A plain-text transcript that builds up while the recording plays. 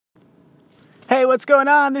Hey, what's going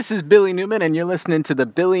on? This is Billy Newman, and you're listening to the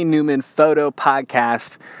Billy Newman Photo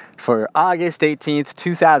Podcast for August 18th,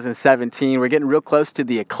 2017. We're getting real close to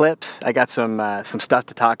the eclipse. I got some stuff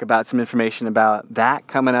to talk about, some information about that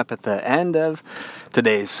coming up at the end of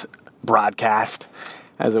today's broadcast,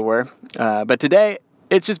 as it were. But today,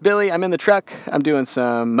 it's just Billy. I'm in the truck. I'm doing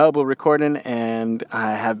some mobile recording, and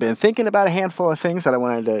I have been thinking about a handful of things that I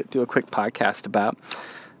wanted to do a quick podcast about.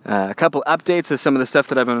 A couple updates of some of the stuff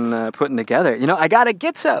that I've been putting together. You know, I got a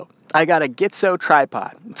Gitzo.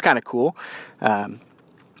 Tripod. It's kind of cool. I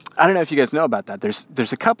don't know if you guys know about that. There's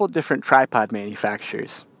a couple different tripod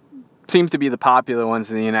manufacturers. Seems to be the popular ones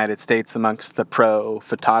in the United States amongst the pro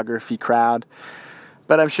photography crowd.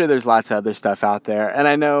 But I'm sure there's lots of other stuff out there. And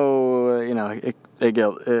I know, it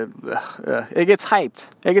gets hyped.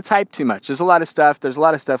 It gets hyped too much. There's a lot of stuff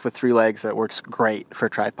with three legs that works great for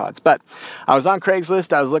tripods. But I was on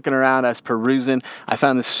Craigslist. I was looking around. I was perusing. I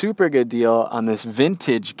found this super good deal on this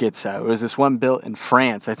vintage Gitzo. It was this one built in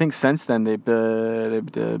France. I think since then they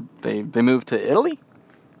moved to Italy.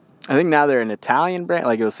 I think now they're an Italian brand.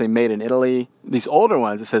 Like it will say made in Italy. These older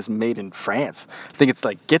ones, it says made in France. I think it's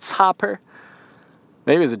like Gitzhopper.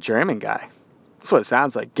 Maybe it was a German guy. That's what it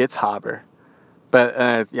sounds like, Gitzhopper. But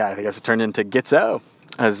I guess it turned into Gitzo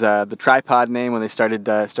as the tripod name when they started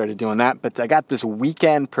doing that. But I got this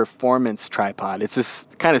Weekend Performance tripod. It's this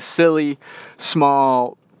kind of silly,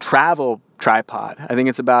 small travel tripod. I think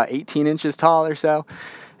it's about 18 inches tall or so.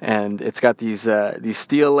 And it's got these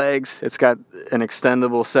steel legs. It's got an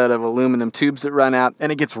extendable set of aluminum tubes that run out.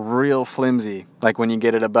 And it gets real flimsy, like when you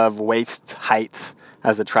get it above waist height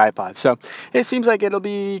as a tripod. So it seems like it'll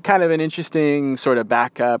be kind of an interesting sort of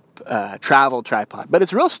backup travel tripod. But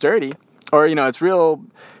it's real sturdy, or, it's real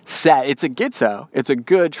set. It's a Gitzo. It's a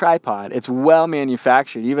good tripod. It's well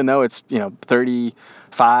manufactured, even though it's,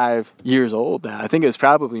 35 years old now. I think it was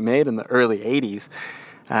probably made in the early 80s.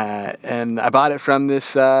 And I bought it from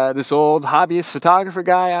this old hobbyist photographer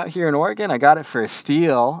guy out here in Oregon. I got it for a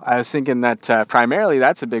steal. I was thinking that primarily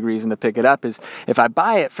that's a big reason to pick it up is if I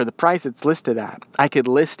buy it for the price it's listed at, I could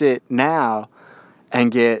list it now and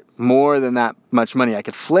get more than that much money. I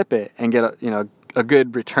could flip it and get a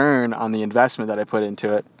good return on the investment that I put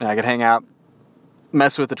into it. And I could hang out,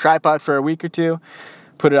 mess with the tripod for a week or two,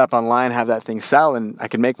 put it up online, have that thing sell, and I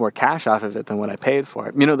could make more cash off of it than what I paid for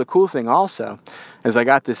it. The cool thing also is I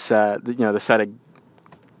got this, the set of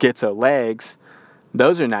Gitzo legs.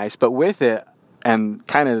 Those are nice, but with it, and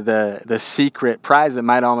kind of the secret prize that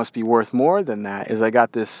might almost be worth more than that is I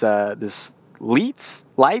got this lights,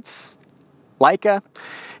 Leica.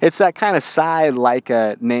 It's that kind of side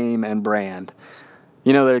Leica name and brand.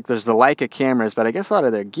 There's the Leica cameras, but I guess a lot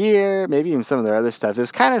of their gear, maybe even some of their other stuff, it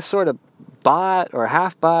was kind of sort of bought or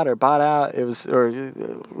half bought or bought out.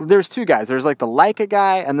 There's two guys. There's like the Leica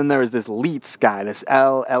guy, and then there was this Leitz guy, this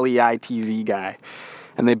Leitz guy,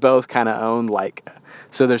 and they both kind of own Leica.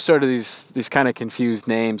 So there's sort of these kind of confused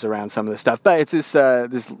names around some of the stuff. But it's this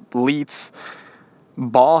Leitz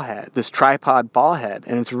ball head, this tripod ball head,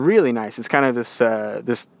 and it's really nice. It's kind of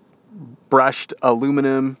this brushed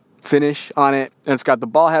aluminum finish on it, and it's got the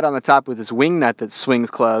ball head on the top with this wing nut that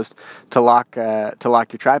swings closed to lock your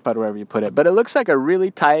tripod wherever you put it. But it looks like a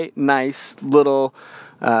really tight, nice little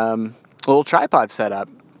tripod setup.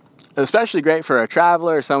 Especially great for a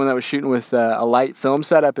traveler or someone that was shooting with a light film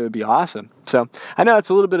setup. It would be awesome. So I know it's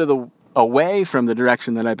a little bit of away from the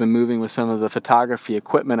direction that I've been moving with some of the photography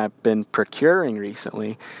equipment I've been procuring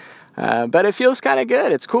recently. But it feels kind of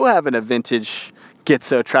good. It's cool having a vintage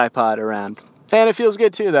Gitzo tripod around. And it feels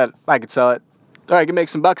good, too, that I could sell it, or I could make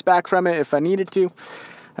some bucks back from it if I needed to.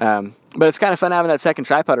 But it's kind of fun having that second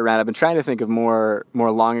tripod around. I've been trying to think of more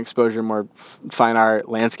long exposure, more fine art,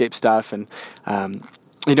 landscape stuff. And, I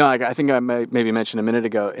think I maybe mentioned a minute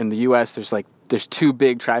ago, in the U.S., there's two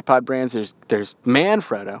big tripod brands. There's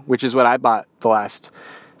Manfrotto, which is what I bought the last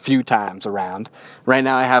few times around. Right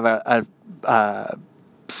now I have a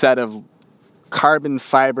set of carbon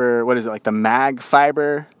fiber, like the mag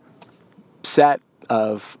fiber set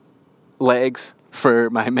of legs for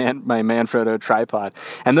my Manfrotto tripod,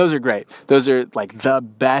 and those are great. Those are like the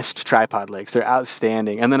best tripod legs. They're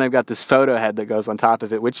outstanding. And then I've got this photo head that goes on top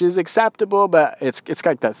of it, which is acceptable, but it's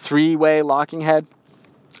got that 3-way locking head.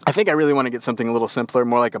 I think I really want to get something a little simpler,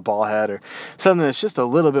 more like a ball head or something that's just a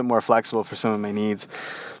little bit more flexible for some of my needs.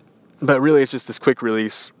 But really, it's just this quick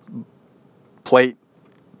release plate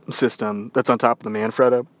system that's on top of the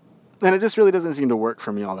Manfrotto, and it just really doesn't seem to work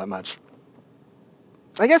for me all that much.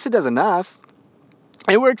 I guess it does enough.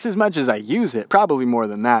 It works as much as I use it, probably more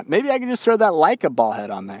than that. Maybe I could just throw that Leica ball head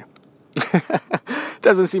on there.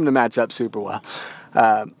 Doesn't seem to match up super well.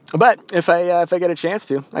 But if I get a chance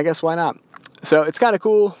to, I guess why not? So it's kind of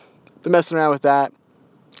cool. Been messing around with that.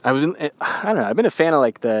 I don't know. I've been a fan of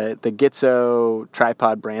like the Gitzo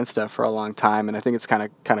tripod brand stuff for a long time, and I think it's kind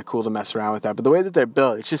of cool to mess around with that. But the way that they're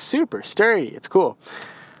built, it's just super sturdy. It's cool.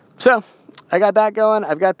 So I got that going.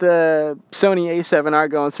 I've got the Sony A7R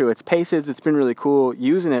going through its paces. It's been really cool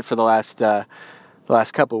using it for the last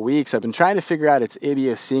couple of weeks. I've been trying to figure out its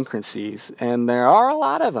idiosyncrasies, and there are a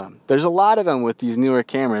lot of them. There's a lot of them with these newer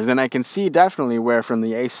cameras, and I can see definitely where from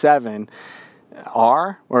the A7R,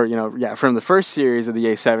 from the first series of the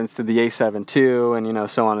A7s to the A7 II, and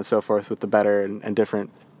so on and so forth with the better and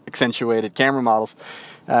different accentuated camera models,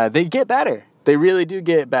 they get better. They really do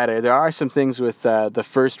get better. There are some things with the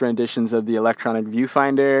first renditions of the electronic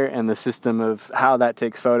viewfinder and the system of how that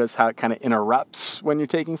takes photos, how it kind of interrupts when you're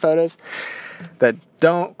taking photos, that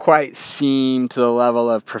don't quite seem to the level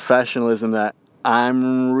of professionalism that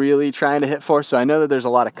I'm really trying to hit for. So I know that there's a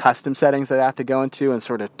lot of custom settings that I have to go into and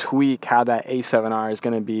sort of tweak how that A7R is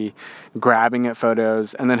going to be grabbing at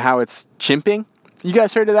photos, and then how it's chimping. You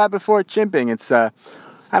guys heard of that before? Chimping. It's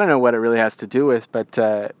I don't know what it really has to do with, but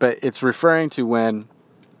it's referring to when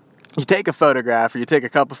you take a photograph, or you take a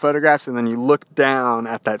couple photographs, and then you look down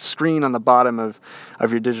at that screen on the bottom of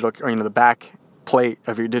your digital, or the back plate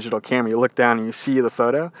of your digital camera. You look down and you see the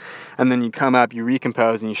photo, and then you come up, you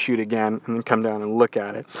recompose, and you shoot again, and then come down and look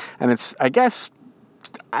at it. And it's, I guess,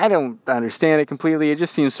 I don't understand it completely. It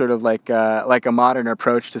just seems sort of like a modern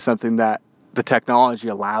approach to something that the technology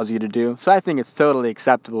allows you to do. So I think it's totally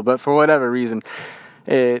acceptable, but for whatever reason,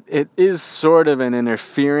 it is sort of an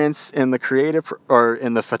interference in the creative or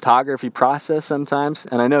in the photography process sometimes.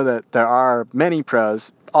 And I know that there are many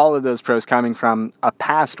pros, all of those pros coming from a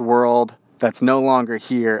past world that's no longer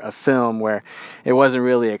here, a film where it wasn't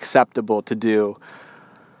really acceptable to do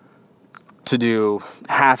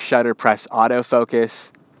half shutter press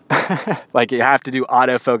autofocus. Like you have to do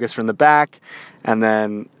autofocus from the back, and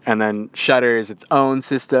then shutter is its own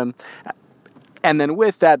system. And then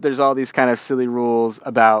with that, there's all these kind of silly rules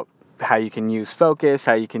about how you can use focus,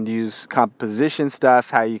 how you can use composition stuff,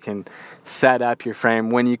 how you can set up your frame,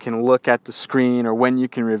 when you can look at the screen, or when you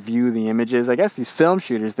can review the images. I guess these film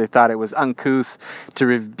shooters, they thought it was uncouth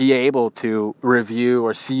to be able to review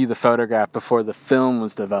or see the photograph before the film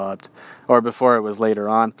was developed, or before it was later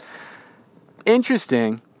on.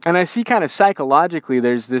 Interesting. And I see kind of psychologically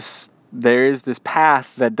there is this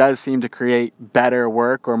path that does seem to create better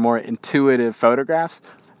work or more intuitive photographs.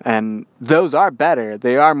 And those are better.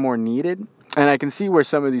 They are more needed. And I can see where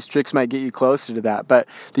some of these tricks might get you closer to that. But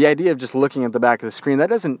the idea of just looking at the back of the screen, that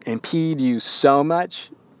doesn't impede you so much.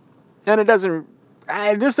 And it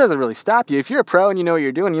just doesn't really stop you. If you're a pro and you know what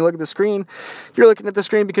you're doing, you look at the screen, you're looking at the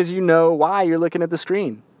screen because you know why you're looking at the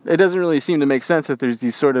screen. It doesn't really seem to make sense that there's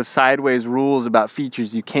these sort of sideways rules about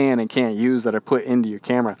features you can and can't use that are put into your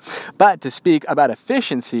camera. But to speak about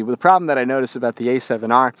efficiency, the problem that I notice about the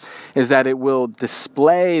A7R is that it will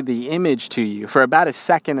display the image to you for about 1.5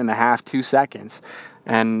 seconds, 2 seconds.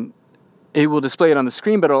 And it will display it on the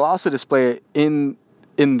screen, but it'll also display it in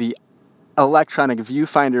the electronic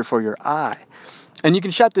viewfinder for your eye. And you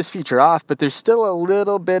can shut this feature off, but there's still a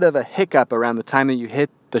little bit of a hiccup around the time that you hit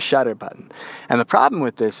the shutter button. And the problem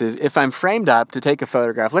with this is if I'm framed up to take a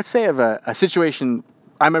photograph, let's say of a situation,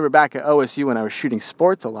 I remember back at OSU when I was shooting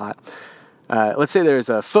sports a lot. Let's say there's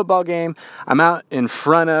a football game. I'm out in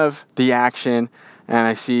front of the action, and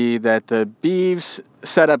I see that the Beavs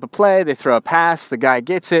set up a play. They throw a pass. The guy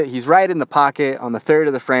gets it. He's right in the pocket on the third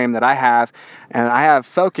of the frame that I have, and I have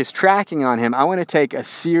focus tracking on him. I want to take a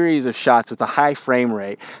series of shots with a high frame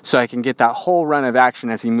rate so I can get that whole run of action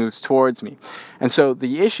as he moves towards me. And so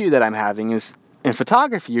the issue that I'm having is, in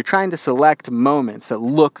photography, you're trying to select moments that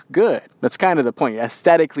look good. That's kind of the point.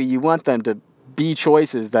 Aesthetically, you want them to be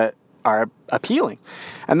choices that are appealing.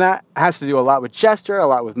 And that has to do a lot with gesture, a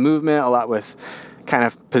lot with movement, a lot with kind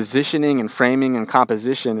of positioning and framing and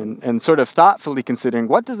composition, and sort of thoughtfully considering,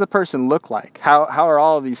 what does the person look like? How are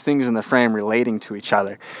all of these things in the frame relating to each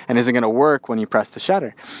other? And is it going to work when you press the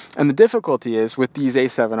shutter? And the difficulty is with these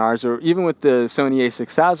A7Rs, or even with the Sony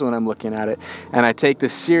a6000 when I'm looking at it, and I take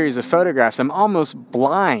this series of photographs, I'm almost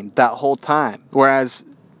blind that whole time. Whereas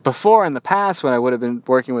before, in the past, when I would have been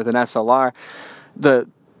working with an SLR,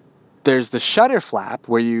 there's the shutter flap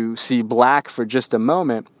where you see black for just a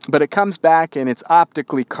moment, but it comes back and it's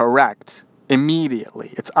optically correct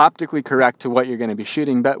immediately. It's optically correct to what you're going to be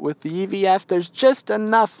shooting. But with the EVF, there's just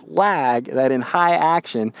enough lag that in high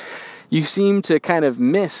action, you seem to kind of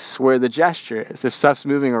miss where the gesture is. If stuff's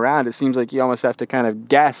moving around, it seems like you almost have to kind of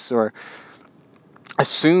guess or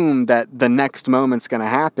assume that the next moment's going to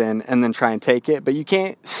happen and then try and take it, but you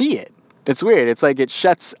can't see it. It's weird. It's like it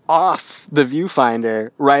shuts off the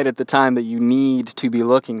viewfinder right at the time that you need to be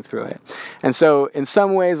looking through it. And so in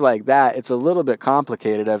some ways like that, it's a little bit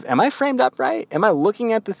complicated of, am I framed up right? Am I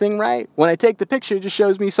looking at the thing right? When I take the picture, it just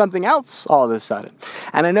shows me something else all of a sudden.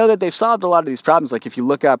 And I know that they've solved a lot of these problems. Like if you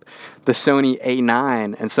look up the Sony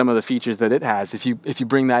A9 and some of the features that it has, if you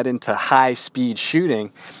bring that into high speed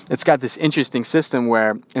shooting, it's got this interesting system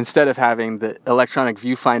where instead of having the electronic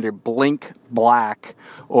viewfinder blink black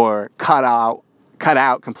or cut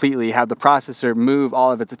out completely, have the processor move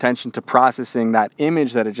all of its attention to processing that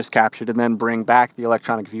image that it just captured and then bring back the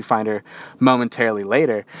electronic viewfinder momentarily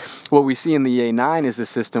later. What we see in the A9 is a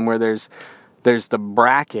system where there's the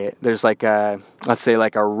bracket, there's like let's say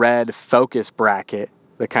like a red focus bracket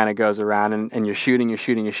that kind of goes around and you're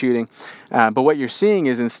shooting. But what you're seeing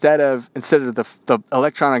is instead of the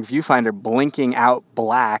electronic viewfinder blinking out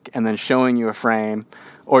black and then showing you a frame,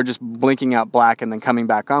 or just blinking out black and then coming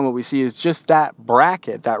back on, what we see is just that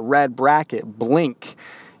bracket, that red bracket, blink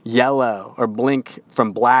yellow, or blink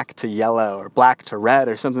from black to yellow, or black to red,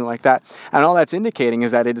 or something like that. And all that's indicating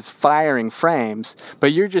is that it is firing frames,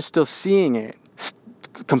 but you're just still seeing it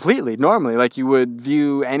completely normally, like you would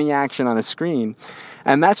view any action on a screen.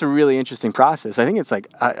 And that's a really interesting process. I think it's like,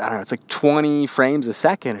 I don't know, it's like 20 frames a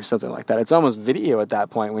second or something like that. It's almost video at that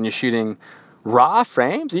point when you're shooting raw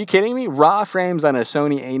frames. Are you kidding me? Raw frames on a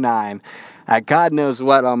Sony A9 at God knows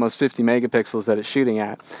what, almost 50 megapixels that it's shooting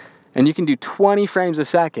at. And you can do 20 frames a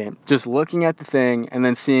second just looking at the thing and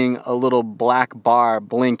then seeing a little black bar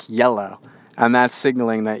blink yellow. And that's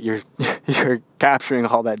signaling that you're capturing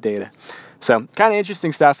all that data. So kind of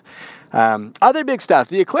interesting stuff. Other big stuff,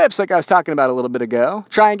 the Eclipse, like I was talking about a little bit ago.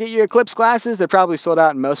 Try and get your Eclipse glasses. They're probably sold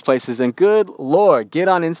out in most places. And good Lord, get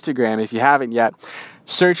on Instagram if you haven't yet.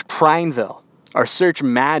 Search Prineville, or search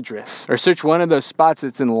Madras, or search one of those spots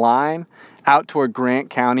that's in line out toward Grant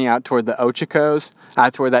County, out toward the Ochocos,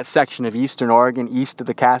 out toward that section of Eastern Oregon, east of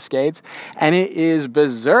the Cascades. And it is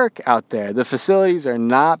berserk out there. The facilities are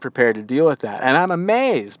not prepared to deal with that. And I'm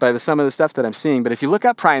amazed by some of the stuff that I'm seeing. But if you look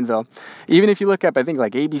up Prineville, even if you look up, I think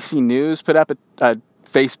like ABC News put up a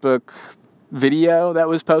Facebook video that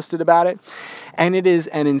was posted about it. And it is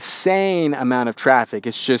an insane amount of traffic.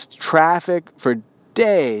 It's just traffic for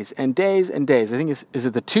days and days and days. I think is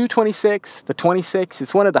it the 226, the 26?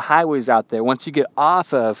 It's one of the highways out there. Once you get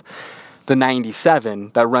off of the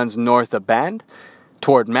 97 that runs north of Bend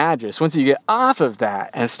toward Madras, once you get off of that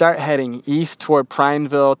and start heading east toward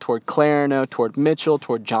Prineville, toward Clareno, toward Mitchell,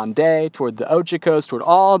 toward John Day, toward the Ochocos, toward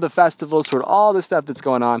all the festivals, toward all the stuff that's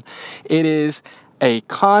going on, it is a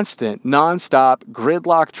constant, nonstop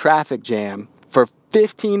gridlock traffic jam for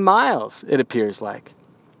 15 miles, it appears like.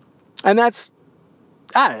 And that's,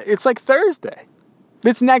 I don't know, it's like Thursday.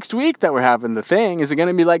 It's next week that we're having the thing. Is it going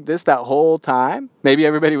to be like this that whole time? Maybe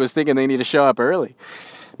everybody was thinking they need to show up early.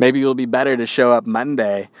 Maybe it'll be better to show up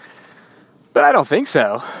Monday. But I don't think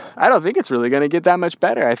so. I don't think it's really going to get that much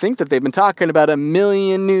better. I think that they've been talking about 1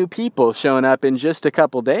 million new people showing up in just a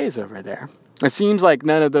couple days over there. It seems like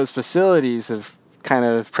none of those facilities have kind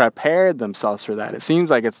of prepared themselves for that. It seems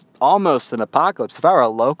like it's almost an apocalypse. If I were a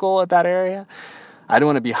local at that area, I'd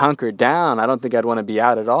want to be hunkered down. I don't think I'd want to be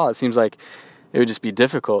out at all. It seems like it would just be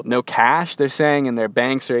difficult. No cash, they're saying, in their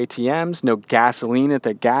banks or ATMs. No gasoline at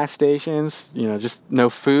their gas stations. Just no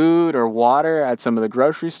food or water at some of the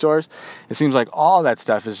grocery stores. It seems like all that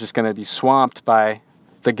stuff is just going to be swamped by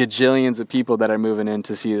the gajillions of people that are moving in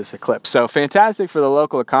to see this eclipse. So fantastic for the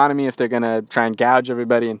local economy if they're going to try and gouge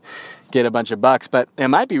everybody and get a bunch of bucks. But it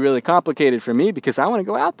might be really complicated for me because I want to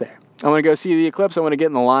go out there. I want to go see the eclipse. I want to get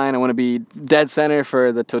in the line. I want to be dead center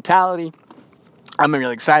for the totality. I'm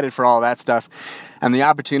really excited for all that stuff. And the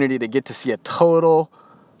opportunity to get to see a total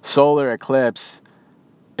solar eclipse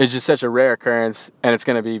is just such a rare occurrence, and it's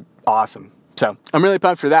going to be awesome. So I'm really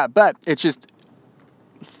pumped for that. But it's just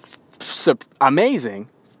amazing,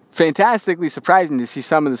 fantastically surprising to see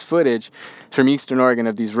some of this footage from Eastern Oregon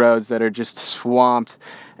of these roads that are just swamped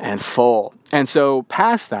and full. And so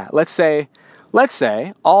past that, let's say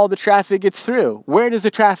all the traffic gets through. Where does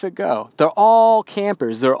the traffic go? They're all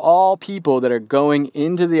campers. They're all people that are going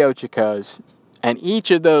into the Ochocos. And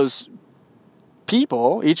each of those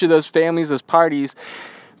people, each of those families, those parties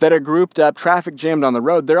that are grouped up, traffic jammed on the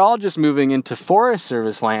road, they're all just moving into Forest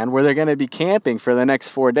Service land where they're going to be camping for the next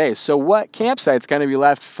 4 days. So what campsite's going to be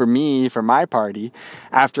left for me, for my party,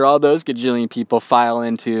 after all those gajillion people file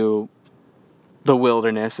into the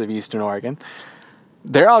wilderness of Eastern Oregon?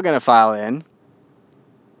 They're all going to file in.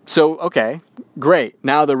 So, okay, great.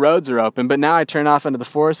 Now the roads are open, but now I turn off into the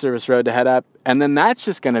Forest Service road to head up, and then that's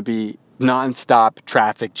just going to be nonstop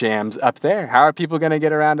traffic jams up there. How are people going to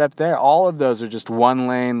get around up there? All of those are just one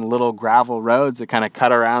lane little gravel roads that kind of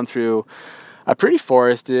cut around through a pretty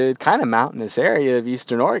forested, kind of mountainous area of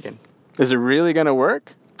Eastern Oregon. Is it really going to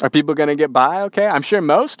work? Are people going to get by okay? I'm sure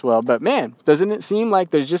most will, but man, doesn't it seem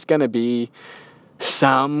like there's just going to be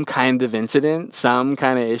some kind of incident, some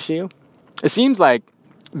kind of issue? It seems like,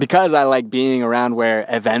 because I like being around where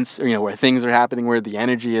events, where things are happening, where the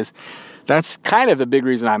energy is, that's kind of the big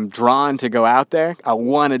reason I'm drawn to go out there. I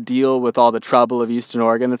want to deal with all the trouble of Eastern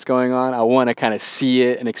Oregon that's going on. I want to kind of see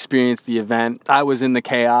it and experience the event. I was in the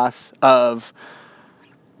chaos of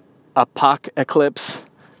a POC eclipse.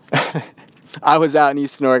 I was out in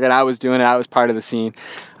Eastern Oregon. I was doing it. I was part of the scene.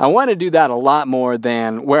 I want to do that a lot more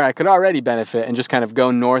than where I could already benefit and just kind of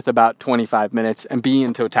go north about 25 minutes and be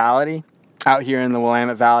in totality out here in the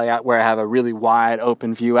Willamette Valley, out where I have a really wide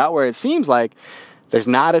open view, out where it seems like there's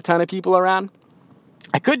not a ton of people around.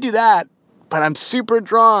 I could do that, but I'm super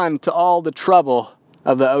drawn to all the trouble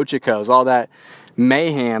of the Ochocos, all that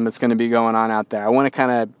mayhem that's going to be going on out there. I want to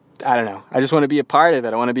kind of, I just want to be a part of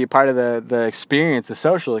it. I want to be a part of the experience, the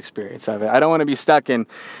social experience of it. I don't want to be stuck in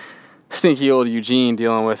stinky old Eugene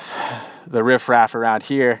dealing with the riffraff around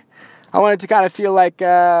here. I want it to kind of feel like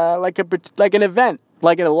an event,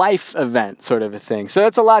 like a life event sort of a thing. So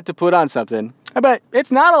that's a lot to put on something. But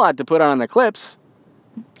it's not a lot to put on an eclipse.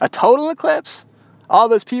 A total eclipse? All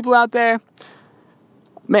those people out there?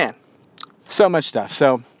 Man, so much stuff.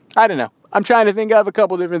 So, I don't know. I'm trying to think of a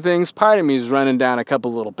couple different things. Part of me is running down a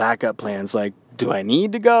couple little backup plans. Like, do I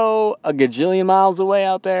need to go a gajillion miles away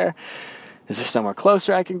out there? Is there somewhere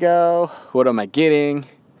closer I can go? What am I getting?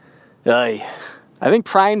 I think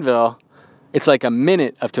Prineville, it's like a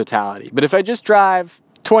minute of totality. But if I just drive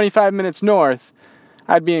 25 minutes north,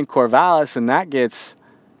 I'd be in Corvallis, and that gets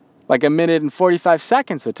like a minute and 45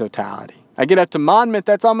 seconds of totality. I get up to Monmouth,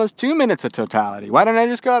 that's almost 2 minutes of totality. Why don't I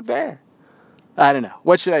just go up there? I don't know.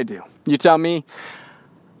 What should I do? You tell me.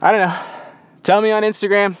 I don't know. Tell me on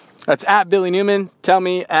Instagram. That's at Billy Newman. Tell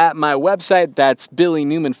me at my website. That's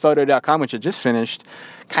billynewmanphoto.com, which I just finished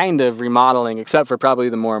kind of remodeling, except for probably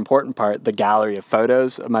the more important part, the gallery of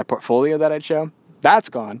photos of my portfolio that I'd show. That's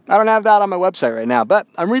gone. I don't have that on my website right now, but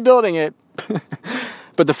I'm rebuilding it.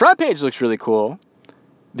 But the front page looks really cool.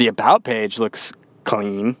 The about page looks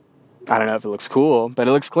clean. I don't know if it looks cool, but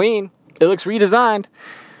it looks clean. It looks redesigned.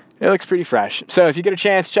 It looks pretty fresh. So if you get a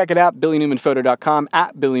chance, check it out, billynewmanphoto.com,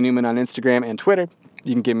 at Billy Newman on Instagram and Twitter.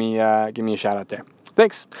 You can give me a shout out there.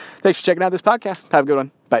 Thanks for checking out this podcast. Have a good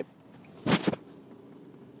one. Bye.